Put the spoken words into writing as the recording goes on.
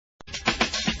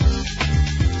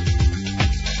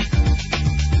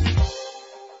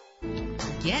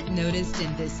noticed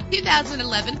in this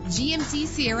 2011 GMC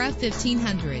Sierra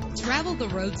 1500. Travel the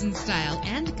roads in style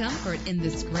and comfort in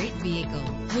this great vehicle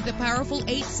with a powerful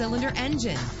 8-cylinder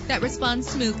engine that responds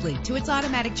smoothly to its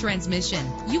automatic transmission.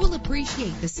 You will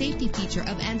appreciate the safety feature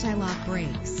of anti-lock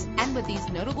brakes. And with these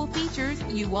notable features,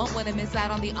 you won't want to miss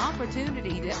out on the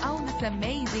opportunity to own this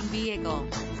amazing vehicle.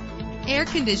 Air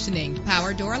conditioning,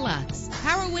 power door locks,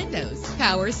 power windows,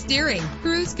 power steering,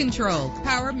 cruise control,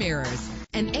 power mirrors,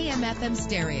 an AM/FM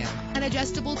stereo, an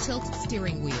adjustable tilt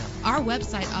steering wheel. Our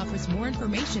website offers more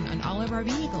information on all of our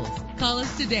vehicles. Call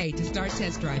us today to start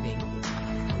test driving.